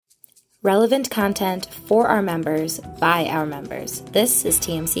Relevant content for our members by our members. This is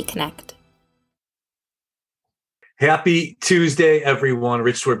TMC Connect. Happy Tuesday, everyone.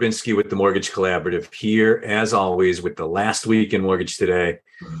 Rich Swerbinsky with the Mortgage Collaborative here, as always, with the last week in Mortgage Today,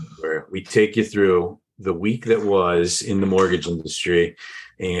 where we take you through the week that was in the mortgage industry.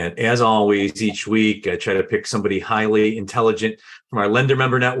 And as always, each week, I try to pick somebody highly intelligent from our lender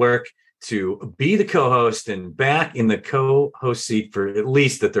member network to be the co-host and back in the co-host seat for at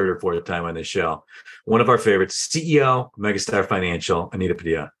least the third or fourth time on this show. One of our favorites, CEO, Megastar Financial, Anita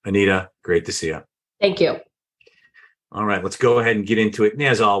Padilla. Anita, great to see you. Thank you. All right, let's go ahead and get into it. And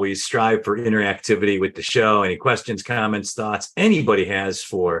as always, strive for interactivity with the show. Any questions, comments, thoughts anybody has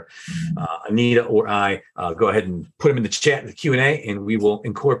for Anita or I, go ahead and put them in the chat, the Q&A, and we will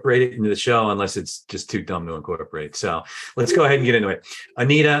incorporate it into the show unless it's just too dumb to incorporate. So let's go ahead and get into it.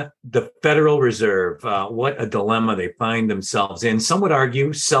 Anita, the Federal Reserve, what a dilemma they find themselves in. Some would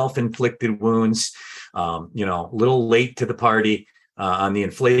argue self-inflicted wounds, a little late to the party. On the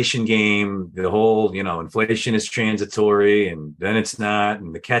inflation game, the whole, inflation is transitory and then it's not,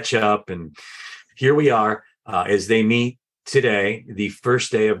 and the catch up. And here we are as they meet today, the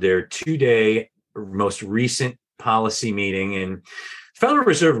first day of their 2-day most recent policy meeting. And Federal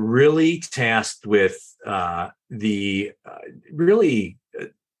Reserve really tasked with a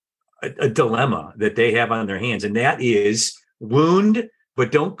dilemma that they have on their hands. And that is wound,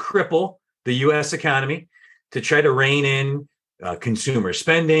 but don't cripple the U.S. economy to try to rein in consumer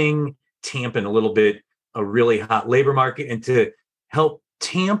spending, tampen a little bit a really hot labor market, and to help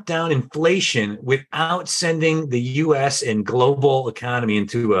tamp down inflation without sending the U.S. and global economy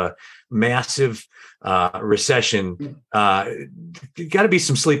into a massive recession. Got to be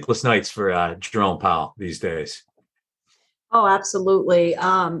some sleepless nights for Jerome Powell these days. Oh, absolutely.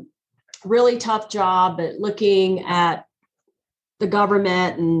 Really tough job at looking at the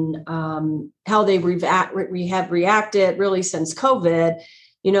government and how they have reacted really since COVID.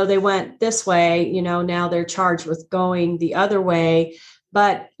 They went this way, now they're charged with going the other way.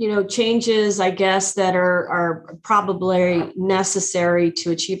 But, changes, I guess, that are probably necessary to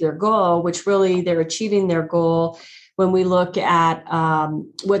achieve their goal, which really they're achieving their goal when we look at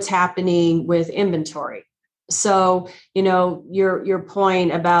what's happening with inventory. So, your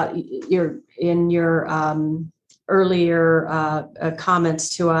point about your earlier comments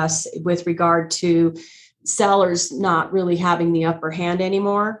to us with regard to sellers not really having the upper hand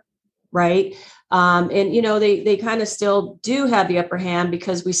anymore, right? They kind of still do have the upper hand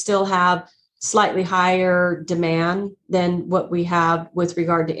because we still have slightly higher demand than what we have with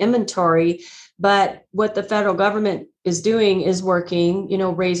regard to inventory. But what the federal government is doing is working,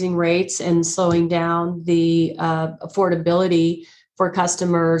 raising rates and slowing down the affordability for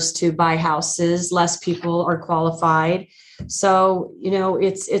customers to buy houses. Less people are qualified. So,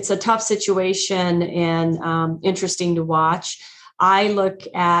 it's a tough situation and interesting to watch. I look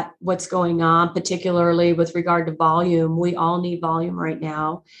at what's going on, particularly with regard to volume. We all need volume right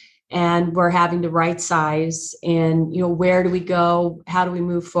now, and we're having to right size. And, where do we go? How do we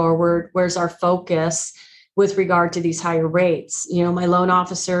move forward? Where's our focus with regard to these higher rates? My loan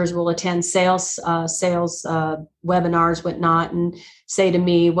officers will attend sales webinars, whatnot, and say to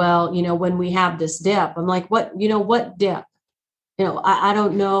me, well, when we have this dip, I'm like, what dip? I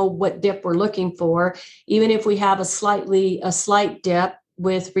don't know what dip we're looking for. Even if we have a slight dip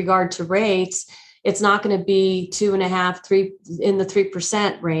with regard to rates, it's not going to be 2.5, 3 in the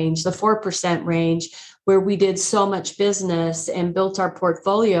 3% range, the 4% range, where we did so much business and built our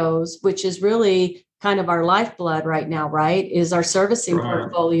portfolios, which is really kind of our lifeblood right now, right? Is our servicing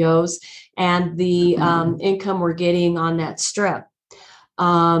portfolios and the income we're getting on that strip.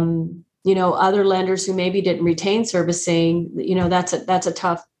 Other lenders who maybe didn't retain servicing, that's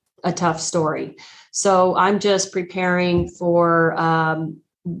a tough story. So I'm just preparing for,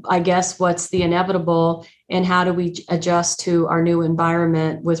 I guess, what's the inevitable and how do we adjust to our new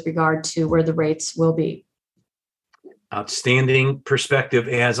environment with regard to where the rates will be. Outstanding perspective,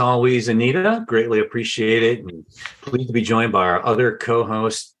 as always, Anita. Greatly appreciate it. And pleased to be joined by our other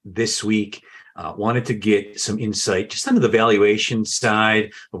co-host this week. Wanted to get some insight just on the valuation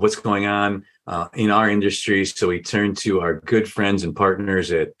side of what's going on in our industry. So we turn to our good friends and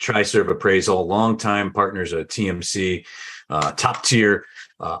partners at TriServe Appraisal, longtime partners at TMC, top tier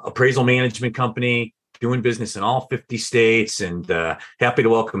appraisal management company, doing business in all 50 states, and happy to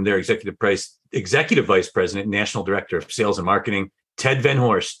welcome their Executive Vice President, National Director of Sales and Marketing, Ted Van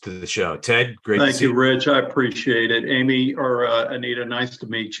Horst, to the show. Ted, great to see you. Thank you, Rich. I appreciate it. Amy or Anita, nice to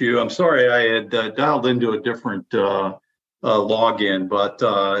meet you. I'm sorry I had dialed into a different login. But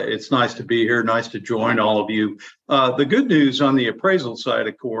it's nice to be here. Nice to join all of you. The good news on the appraisal side,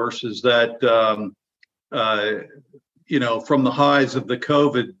 of course, is that from the highs of the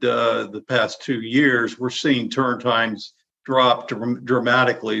COVID the past 2 years, we're seeing turn times drop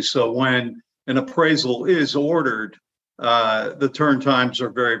dramatically. So when an appraisal is ordered, the turn times are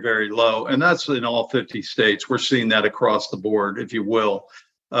very, very low. And that's in all 50 states. We're seeing that across the board, if you will.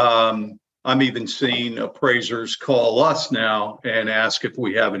 I'm even seeing appraisers call us now and ask if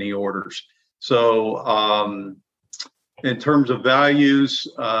we have any orders. So in terms of values,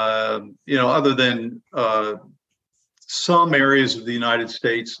 other than some areas of the United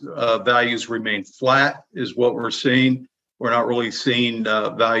States, values remain flat is what we're seeing. We're not really seeing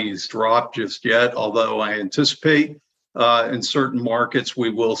values drop just yet, although I anticipate in certain markets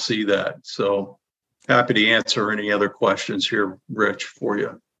we will see that. So happy to answer any other questions here, Rich, for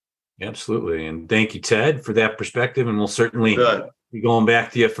you. Absolutely. And thank you, Ted, for that perspective. And we'll certainly be going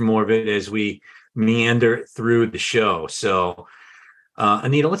back to you for more of it as we meander through the show. So,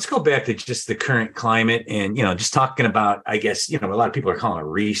 Anita, let's go back to just the current climate and, just talking about, I guess, a lot of people are calling a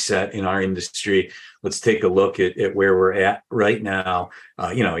reset in our industry. Let's take a look at where we're at right now.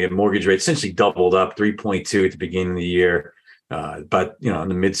 You have mortgage rates essentially doubled up 3.2 at the beginning of the year, but, in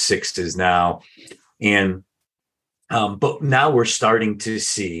the mid sixes now. And, but now we're starting to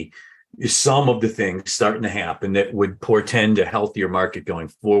see some of the things starting to happen that would portend a healthier market going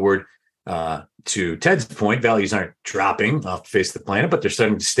forward. To Ted's point, values aren't dropping off the face of the planet, but they're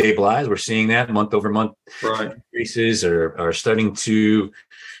starting to stabilize. We're seeing that month over month. Right. Increases are starting to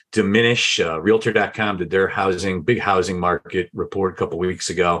diminish. Realtor.com did their big housing market report a couple of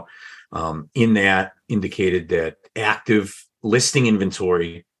weeks ago. In that indicated that active listing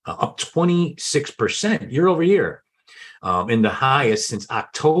inventory up 26% year over year. And the highest since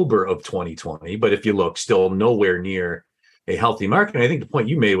October of 2020. But if you look, still nowhere near a healthy market. And I think the point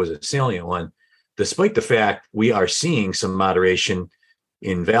you made was a salient one. Despite the fact we are seeing some moderation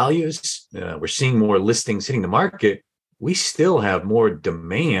in values, we're seeing more listings hitting the market, we still have more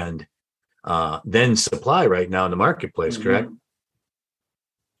demand than supply right now in the marketplace, correct?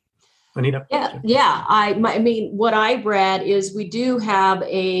 Anita? Yeah. I mean, what I read is we do have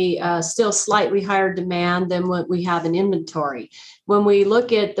a still slightly higher demand than what we have in inventory. When we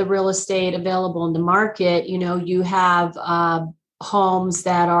look at the real estate available in the market, you have homes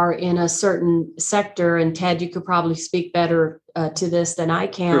that are in a certain sector, and Ted, you could probably speak better to this than I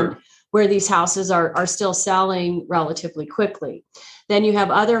can, Sure. where these houses are still selling relatively quickly. Then you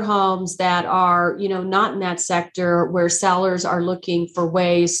have other homes that are, not in that sector, where sellers are looking for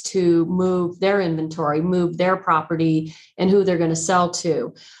ways to move their inventory, move their property, and who they're going to sell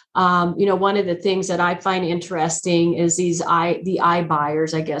to. One of the things that I find interesting is the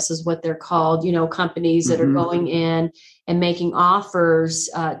iBuyers, I guess is what they're called, companies that are going in and making offers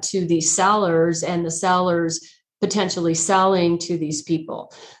to these sellers, and the sellers potentially selling to these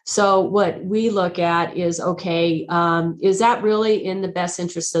people. So what we look at is, okay, is that really in the best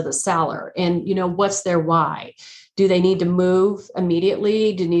interest of the seller? And, what's their why? Do they need to move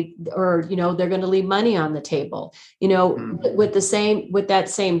immediately? Or they're going to leave money on the table? With that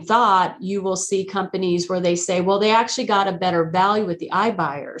same thought, you will see companies where they say, well, they actually got a better value with the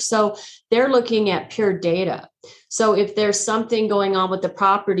iBuyer. So they're looking at pure data. So if there's something going on with the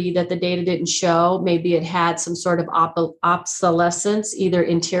property that the data didn't show, maybe it had some sort of obsolescence, either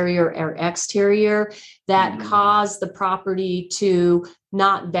interior or exterior, that caused the property to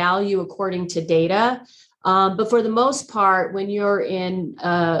not value according to data. But for the most part, when you're in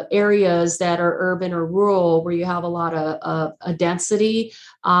areas that are urban or rural, where you have a lot of a density,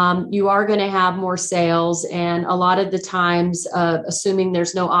 you are going to have more sales. And a lot of the times, assuming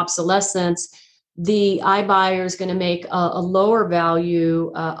there's no obsolescence, the iBuyer is going to make a lower value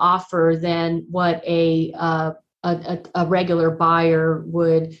offer than what a regular buyer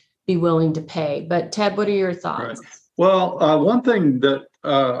would be willing to pay. But Ted, what are your thoughts? Right. Well, one thing that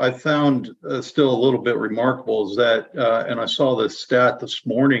I found still a little bit remarkable is that, and I saw this stat this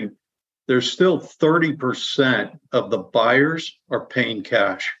morning, there's still 30% of the buyers are paying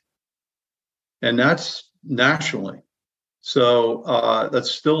cash. And that's nationally. So that's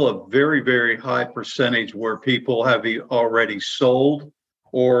still a very, very high percentage where people have already sold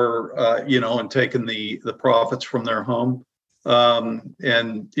or, and taken the profits from their home. So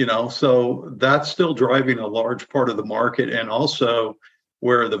that's still driving a large part of the market, and also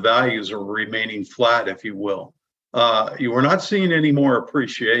where the values are remaining flat, if you will. You are not seeing any more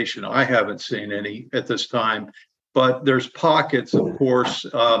appreciation. I haven't seen any at this time. But there's pockets, of course.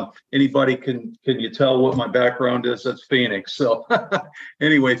 Anybody can you tell what my background is? That's Phoenix. So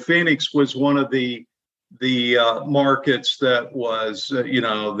anyway, Phoenix was one of the the markets that was,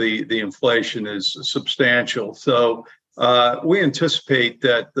 the inflation is substantial. So we anticipate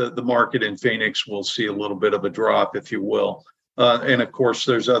that the market in Phoenix will see a little bit of a drop, if you will. And of course,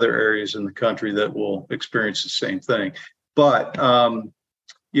 there's other areas in the country that will experience the same thing. But,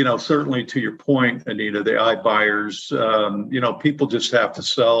 certainly to your point, Anita, the iBuyers, people just have to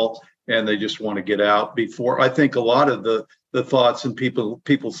sell and they just want to get out before. I think a lot of the thoughts and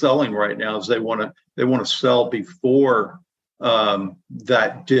people selling right now is they want to sell before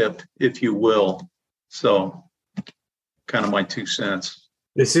that dip, if you will. So kind of my 2 cents.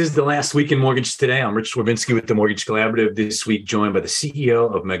 This is the last week in Mortgage Today. I'm Rich Swerbinsky with the Mortgage Collaborative. This week, joined by the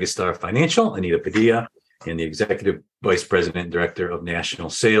CEO of Megastar Financial, Anita Padilla, and the Executive Vice President and Director of National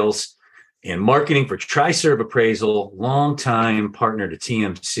Sales and Marketing for TriServe Appraisal, longtime partner to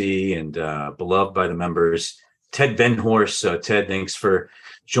TMC and beloved by the members, Ted Venhorst. Ted, thanks for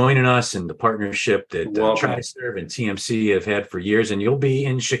joining us and the partnership that TriServe and TMC have had for years. And you'll be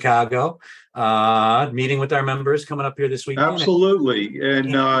in Chicago meeting with our members coming up here this week. Absolutely.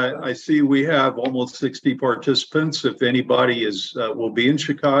 And I see we have almost 60 participants. If anybody will be in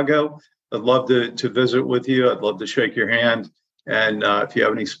Chicago, I'd love to visit with you. I'd love to shake your hand. And if you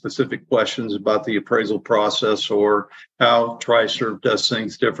have any specific questions about the appraisal process or how TriServe does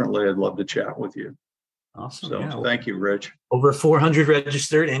things differently, I'd love to chat with you. Awesome. So thank you, Rich. Over 400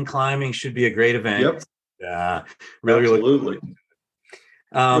 registered and climbing. Should be a great event. Yep. Absolutely.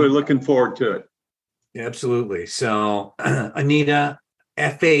 Really looking forward to it. Absolutely. So, Anita,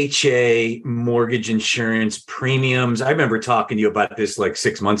 FHA mortgage insurance premiums. I remember talking to you about this like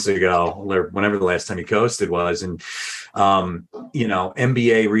 6 months ago, or whenever the last time you coasted was. And,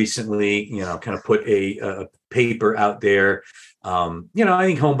 MBA recently, kind of put a paper out there. I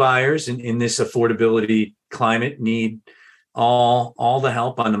think home buyers in this affordability climate need all the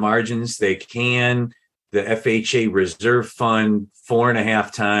help on the margins they can. The FHA reserve fund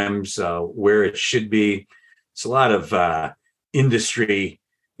 4.5 times where it should be. It's a lot of industry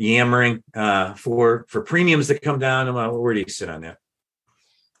yammering for premiums that come down. Where do you sit on that?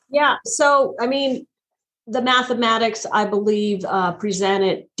 Yeah. So, the mathematics, I believe,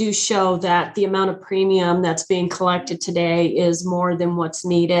 presented do show that the amount of premium that's being collected today is more than what's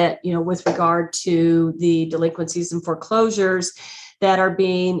needed, with regard to the delinquencies and foreclosures that are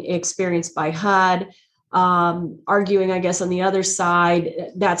being experienced by HUD. Arguing, I guess, on the other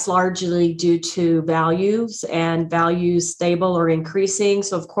side, that's largely due to values and values stable or increasing.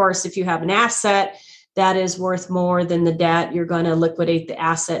 So, of course, if you have an asset that is worth more than the debt, you're going to liquidate the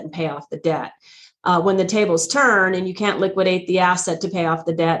asset and pay off the debt. When the tables turn and you can't liquidate the asset to pay off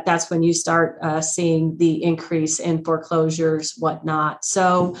the debt, that's when you start seeing the increase in foreclosures, whatnot.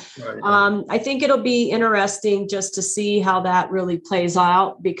 So I think it'll be interesting just to see how that really plays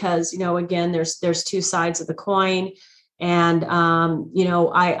out because, again, there's two sides of the coin. And,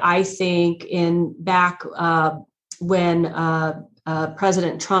 I think when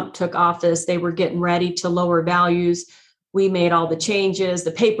President Trump took office, they were getting ready to lower values. We made all the changes.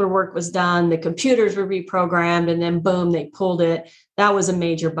 The paperwork was done. The computers were reprogrammed, and then boom, they pulled it. That was a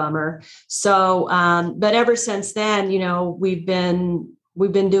major bummer. So, but ever since then, we've been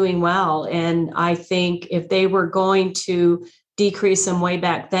doing well. And I think if they were going to decrease them way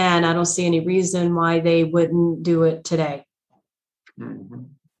back then, I don't see any reason why they wouldn't do it today. Mm-hmm.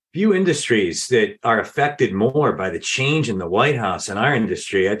 Few industries that are affected more by the change in the White House and our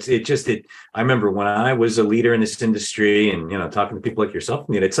industry. I remember when I was a leader in this industry and, talking to people like yourself,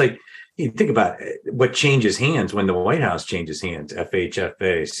 it's like, you think about what changes hands when the White House changes hands,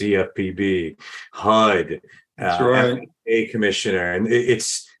 FHFA, CFPB, HUD, FHA commissioner. And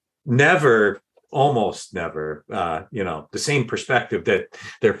it's almost never, the same perspective that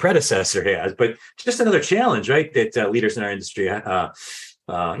their predecessor has, but just another challenge, right? That leaders in our industry,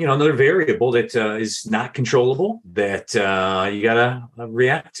 another variable that is not controllable that you got to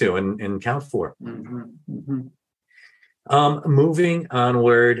react to and account for. Mm-hmm. Mm-hmm. Moving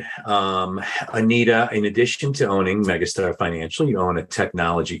onward, Anita, in addition to owning Megastar Financial, you own a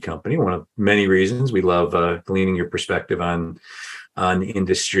technology company. One of many reasons we love gleaning your perspective on the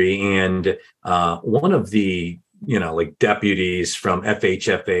industry. And one of the deputies from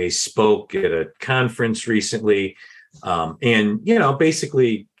FHFA spoke at a conference recently. And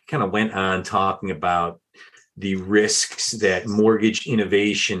basically kind of went on talking about the risks that mortgage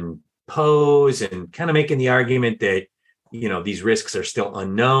innovation pose and kind of making the argument that, these risks are still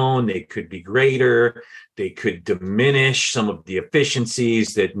unknown. They could be greater. They could diminish some of the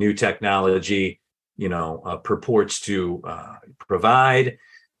efficiencies that new technology, purports to provide.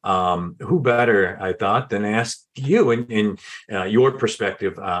 Who better, I thought, than ask you in your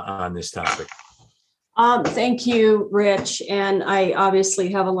perspective on this topic? Thank you, Rich. And I obviously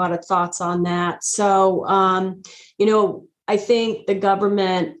have a lot of thoughts on that. So, I think the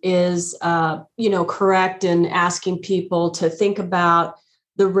government is, correct in asking people to think about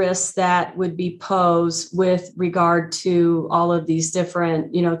the risks that would be posed with regard to all of these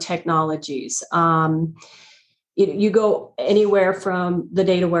different, technologies. You go anywhere from the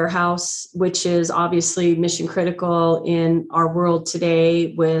data warehouse, which is obviously mission critical in our world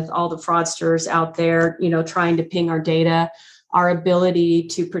today with all the fraudsters out there, trying to ping our data, our ability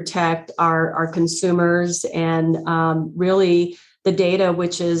to protect our consumers and really the data,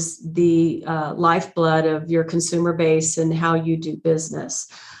 which is the lifeblood of your consumer base and how you do business.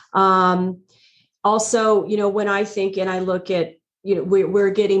 Also, when I think and I look at,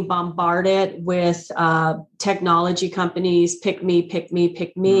 we're getting bombarded with technology companies, pick me.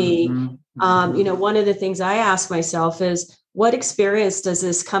 Mm-hmm. One of the things I ask myself is, what experience does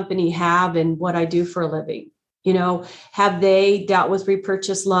this company have in what I do for a living? Have they dealt with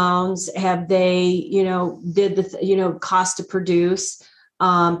repurchase loans? Have they, did the, cost to produce,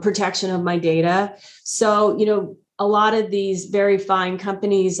 protection of my data? So, a lot of these very fine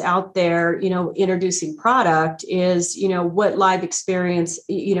companies out there, introducing product is, what live experience,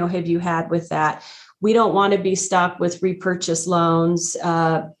 have you had with that? We don't want to be stuck with repurchase loans,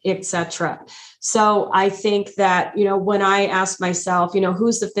 et cetera. So I think that, when I ask myself,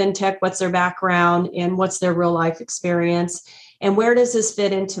 who's the fintech, what's their background and what's their real life experience and where does this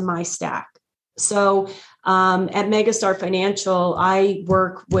fit into my stack? So at Megastar Financial, I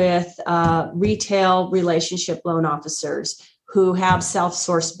work with retail relationship loan officers who have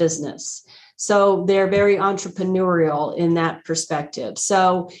self-sourced business. So they're very entrepreneurial in that perspective.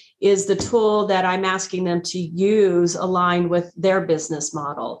 So is the tool that I'm asking them to use aligned with their business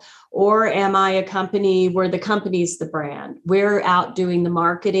model? Or am I a company where the company's the brand? We're out doing the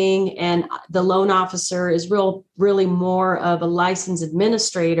marketing and the loan officer is really more of a licensed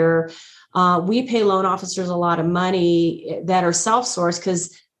administrator. We pay loan officers a lot of money that are self-sourced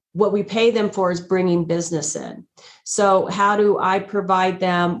because what we pay them for is bringing business in. So how do I provide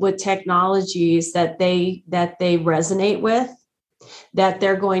them with technologies that they resonate with, that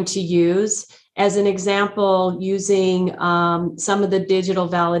they're going to use? As an example, using some of the digital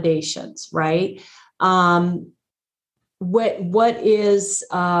validations, right? What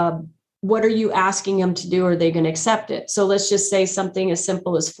are you asking them to do? Are they going to accept it? So let's just say something as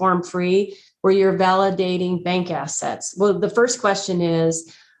simple as form free, where you're validating bank assets. Well, the first question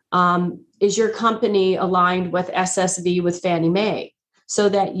is your company aligned with SSV with Fannie Mae so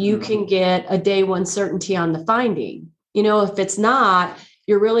that you can get a day one certainty on the finding? If it's not,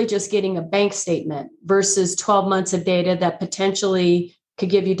 you're really just getting a bank statement versus 12 months of data that potentially could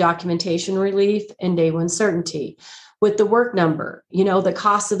give you documentation relief and day one certainty. With the work number, the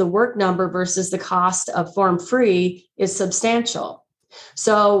cost of the work number versus the cost of form free is substantial.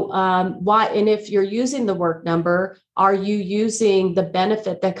 So and if you're using the work number, are you using the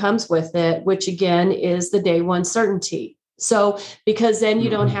benefit that comes with it, which again is the day one certainty? So because then you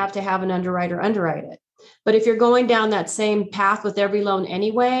don't have to have an underwriter underwrite it. But if you're going down that same path with every loan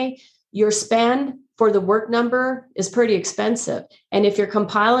anyway, your spend for the work number is pretty expensive. And if you're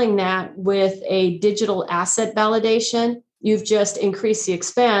compiling that with a digital asset validation, you've just increased the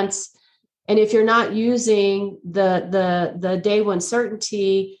expense. And if you're not using the day one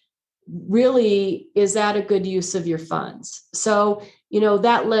certainty, really, is that a good use of your funds? So,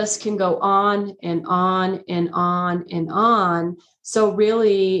 that list can go on and on and on and on. So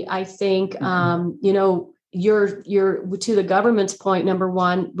really, I think, you're to the government's point, number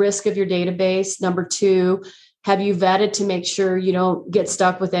one, risk of your database. Number two, have you vetted to make sure you don't get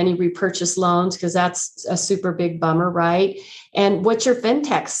stuck with any repurchase loans? Because that's a super big bummer, right? And what's your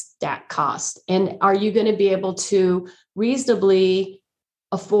fintech stack cost? And are you going to be able to reasonably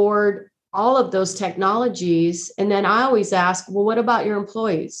afford all of those technologies? And then I always ask, well, what about your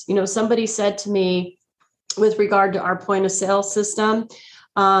employees? Somebody said to me with regard to our point of sale system,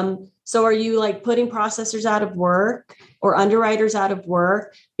 so are you like putting processors out of work or underwriters out of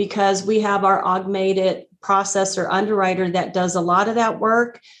work because we have our augmented processor underwriter that does a lot of that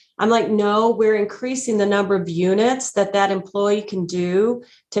work? I'm like, no, we're increasing the number of units that employee can do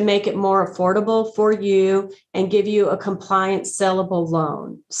to make it more affordable for you and give you a compliant sellable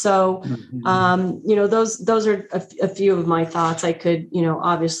loan. So, those are a few of my thoughts. I could,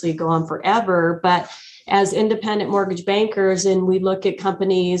 obviously go on forever, but as independent mortgage bankers, and we look at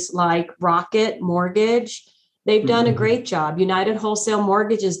companies like Rocket Mortgage, they've done a great job. United Wholesale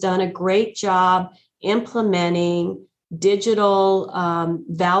Mortgage has done a great job implementing digital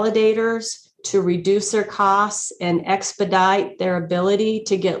validators to reduce their costs and expedite their ability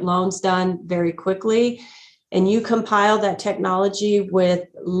to get loans done very quickly. And you compile that technology with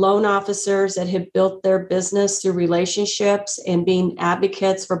loan officers that have built their business through relationships and being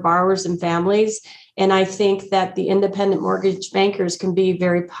advocates for borrowers and families. And I think that the independent mortgage bankers can be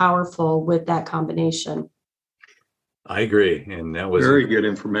very powerful with that combination. I agree. And that was very good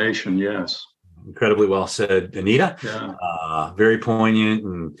information. Yes. Incredibly well said, Anita. Yeah. Very poignant.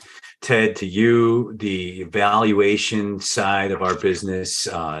 And Ted, to you, the valuation side of our business,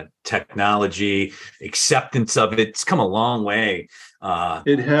 technology, acceptance of it's come a long way.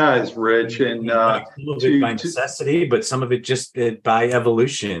 It has, Rich, and some of it by necessity, but some of it just by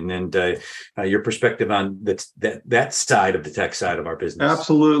evolution. And your perspective on that side of the tech side of our business.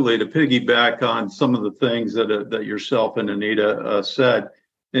 Absolutely. To piggyback on some of the things that yourself and Anita said.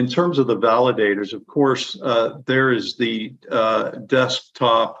 In terms of the validators, of course, there is the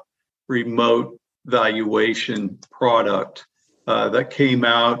desktop remote valuation product that came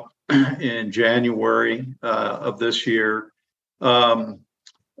out in January of this year.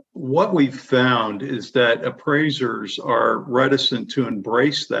 What we've found is that appraisers are reticent to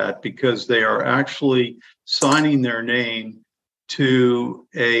embrace that because they are actually signing their name to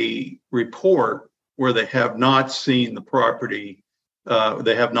a report where they have not seen the property.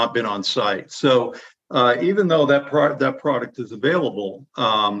 They have not been on site. So even though that product is available,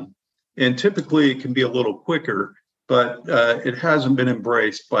 and typically it can be a little quicker, but it hasn't been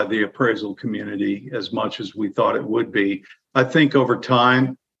embraced by the appraisal community as much as we thought it would be. I think over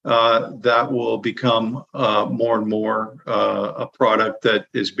time that will become more and more a product that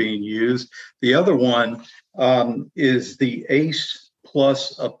is being used. The other one is the ACE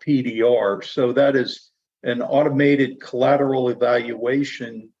plus a PDR. So that is an automated collateral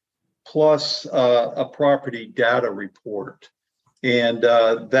evaluation plus a property data report. And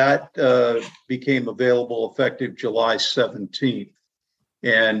that became available effective July 17th.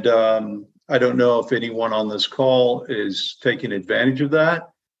 And I don't know if anyone on this call is taking advantage of that.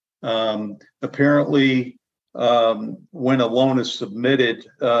 Apparently, when a loan is submitted,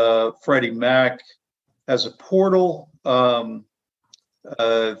 Freddie Mac has a portal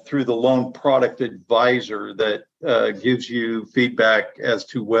through the loan product advisor that gives you feedback as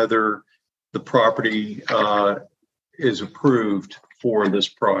to whether the property is approved for this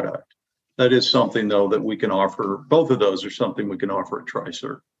product. That is something, though, that we can offer. Both of those are something we can offer at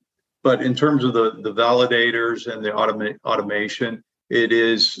TriServe. But in terms of the validators and the automation, it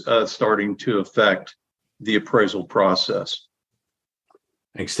is starting to affect the appraisal process.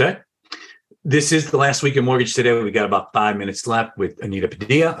 Thanks, Ted. This is the last week of Mortgage Today. We got about 5 minutes left with Anita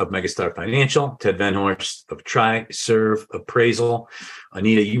Padilla of Megastar Financial, Ted Van Horst of TriServe Appraisal.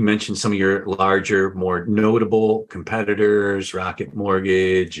 Anita, you mentioned some of your larger, more notable competitors, Rocket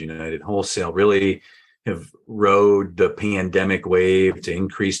Mortgage, United Wholesale, really have rode the pandemic wave to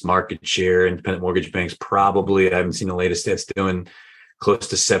increased market share. Independent mortgage banks probably, I haven't seen the latest stats, doing close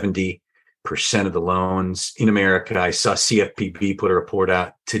to 70% of the loans in America. I saw CFPB put a report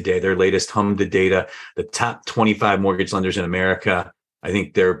out today, their latest HMDA data, the top 25 mortgage lenders in America. I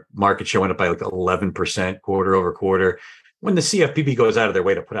think their market share went up by like 11% quarter over quarter. When the CFPB goes out of their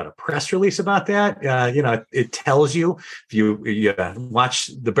way to put out a press release about that, it tells you, if you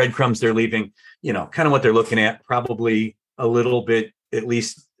watch the breadcrumbs they're leaving, kind of what they're looking at, probably a little bit, at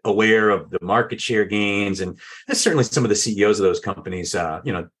least aware of the market share gains. And certainly some of the CEOs of those companies,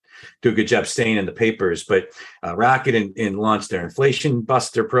 do a good job staying in the papers. But Rocket and launched their inflation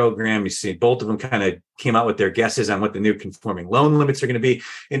buster program. You see both of them kind of came out with their guesses on what the new conforming loan limits are going to be.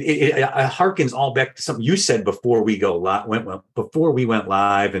 And it harkens all back to something you said before we went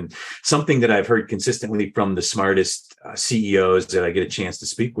live, and something that I've heard consistently from the smartest CEOs that I get a chance to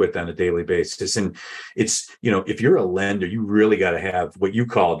speak with on a daily basis. And it's, if you're a lender, you really got to have what you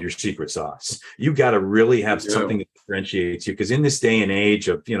called your secret sauce. You got to really have something that differentiates you, because in this day and age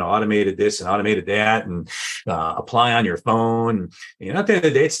of, automated this and automated that, and apply on your phone, at the end of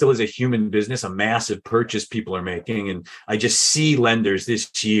the day, it still is a human business, a massive purchase people are making. And I just see lenders this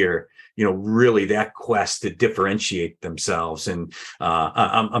year, really that quest to differentiate themselves. And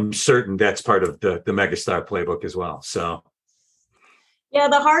I'm certain that's part of the Megastar playbook as well. So. Yeah,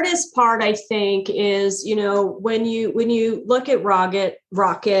 the hardest part, I think, is, when you look at Rocket,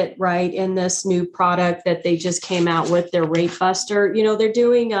 right, in this new product that they just came out with, their Rate Buster, they're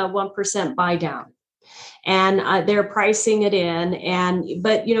doing a 1% buy down. And they're pricing it in.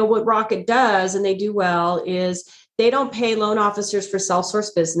 But what Rocket does, and they do well, is they don't pay loan officers for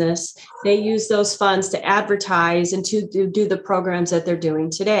self-source business. They use those funds to advertise and to do the programs that they're doing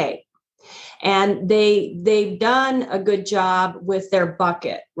today. And they've done a good job with their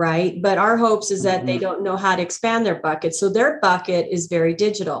bucket, right? But our hopes is that they don't know how to expand their bucket. So their bucket is very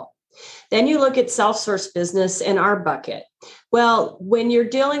digital. Then you look at self-source business and our bucket. Well, when you're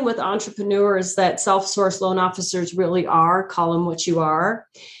dealing with entrepreneurs that self-source loan officers really are, call them what you are,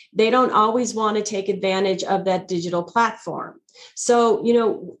 they don't always want to take advantage of that digital platform. So,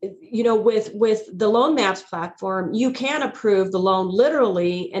 with the Loan Maps platform, you can approve the loan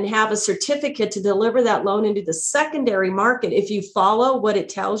literally and have a certificate to deliver that loan into the secondary market if you follow what it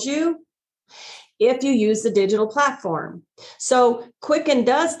tells you, if you use the digital platform. So Quicken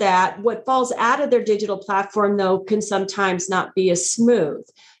does that. What falls out of their digital platform, though, can sometimes not be as smooth.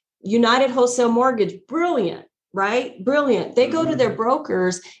 United Wholesale Mortgage, brilliant. Right? Brilliant. They go to their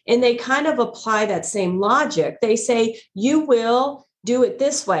brokers and they kind of apply that same logic. They say, you will do it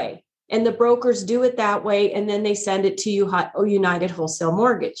this way. And the brokers do it that way. And then they send it to United Wholesale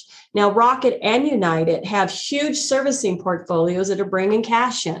Mortgage. Now, Rocket and United have huge servicing portfolios that are bringing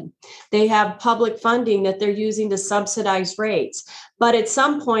cash in. They have public funding that they're using to subsidize rates. But at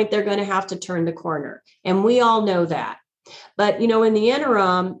some point, they're going to have to turn the corner. And we all know that. But, in the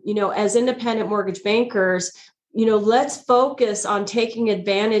interim, as independent mortgage bankers, let's focus on taking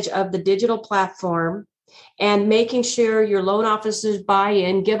advantage of the digital platform and making sure your loan officers buy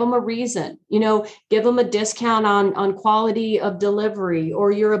in, give them a reason, give them a discount on quality of delivery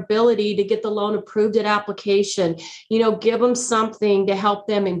or your ability to get the loan approved at application, give them something to help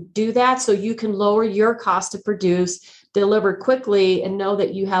them and do that so you can lower your cost to produce, deliver quickly, and know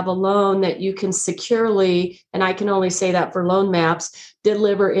that you have a loan that you can securely, and I can only say that for Loan Maps,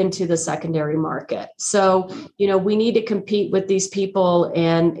 deliver into the secondary market. So, we need to compete with these people,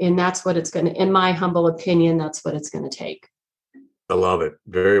 and that's what it's going to, in my humble opinion, that's what it's going to take. I love it.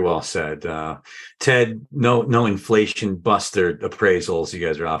 Very well said. Ted, no inflation buster appraisals you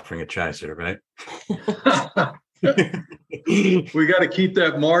guys are offering at TriServe, right? We got to keep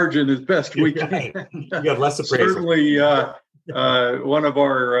that margin as best we can. Right. You have less appraisal. Certainly, one of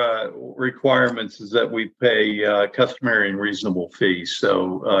our requirements is that we pay customary and reasonable fees.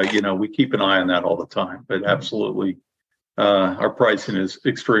 So, we keep an eye on that all the time. But absolutely, our pricing is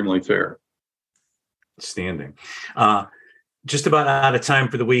extremely fair. Standing. Just about out of time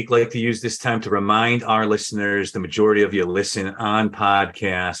for the week. Like to use this time to remind our listeners, the majority of you listen on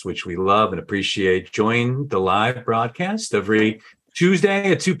podcasts, which we love and appreciate. Join the live broadcast every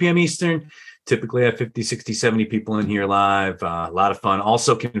Tuesday at 2 p.m. Eastern. Typically I have 50, 60, 70 people in here live. A lot of fun.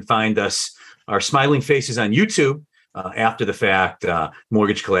 Also can find us, our smiling faces on YouTube after the fact,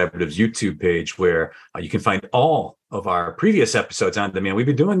 Mortgage Collaborative's YouTube page, where you can find all of our previous episodes on demand. We've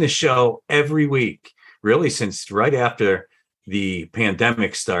been doing this show every week, really since right after the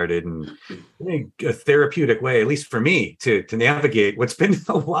pandemic started, and a therapeutic way, at least for me, to navigate what's been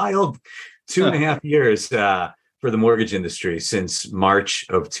a wild 2.5 years for the mortgage industry since March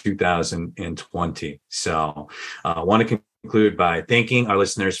of 2020. So I want to conclude by thanking our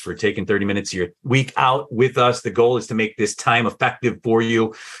listeners for taking 30 minutes of your week out with us. The goal is to make this time effective for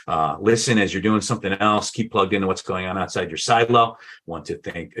you. Listen as you're doing something else. Keep plugged into what's going on outside your silo. Want to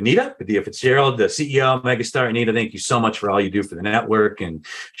thank Anita Padilla Fitzgerald, the CEO of Megastar. Anita, thank you so much for all you do for the network and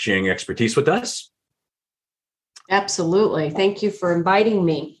sharing your expertise with us. Absolutely. Thank you for inviting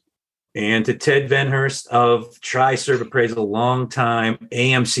me. And to Ted Venhurst of TriServe Appraisal, longtime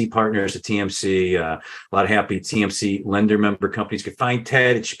AMC partners at TMC. A lot of happy TMC lender member companies. You can find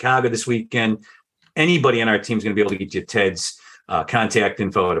Ted in Chicago this weekend. Anybody on our team is going to be able to get you Ted's contact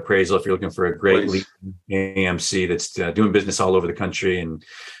info at Appraisal if you're looking for a great lead AMC that's doing business all over the country and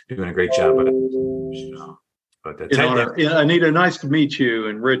doing a great job. Anita, nice to meet you.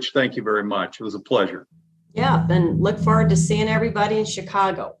 And Rich, thank you very much. It was a pleasure. Yeah, and look forward to seeing everybody in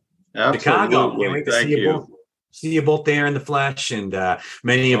Chicago. Absolutely. Chicago. Can't wait to see you both there in the flesh, and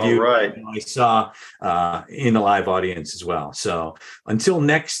many of you I saw in the live audience as well. So until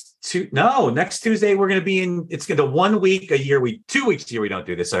next Tuesday, we're going to be in. It's going to 1 week a year. 2 weeks a year we don't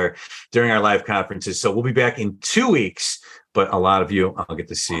do this during our live conferences. So we'll be back in 2 weeks. But a lot of you I'll get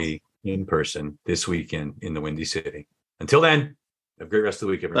to see in person this weekend in the Windy City. Until then, have a great rest of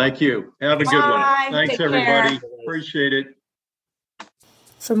the week, everybody. Thank you. Have a good one. Thanks, everybody. Appreciate it.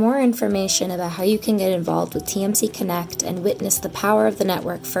 For more information about how you can get involved with TMC Connect and witness the power of the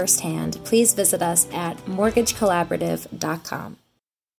network firsthand, please visit us at mortgagecollaborative.com.